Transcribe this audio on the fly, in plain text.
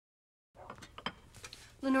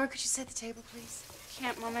Lenore, could you set the table, please?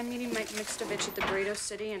 Can't, Mom. I'm meeting Mike Mixtovich at the Burrito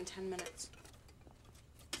City in 10 minutes.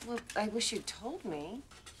 Well, I wish you'd told me.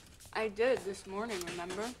 I did this morning,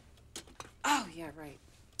 remember? Oh, yeah, right.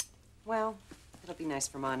 Well, it'll be nice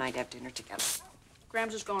for Ma and I to have dinner together.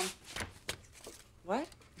 Grams is gone. What?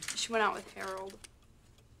 She went out with Harold.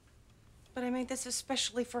 But I made this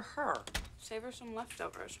especially for her. Save her some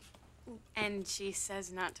leftovers. And she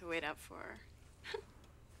says not to wait up for her.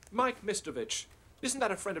 Mike Mistovich, isn't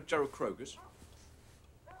that a friend of Gerald Kroger's?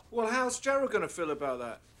 Well, how's Gerald gonna feel about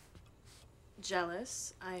that?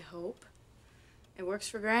 Jealous, I hope. It works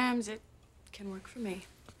for Grams. It can work for me.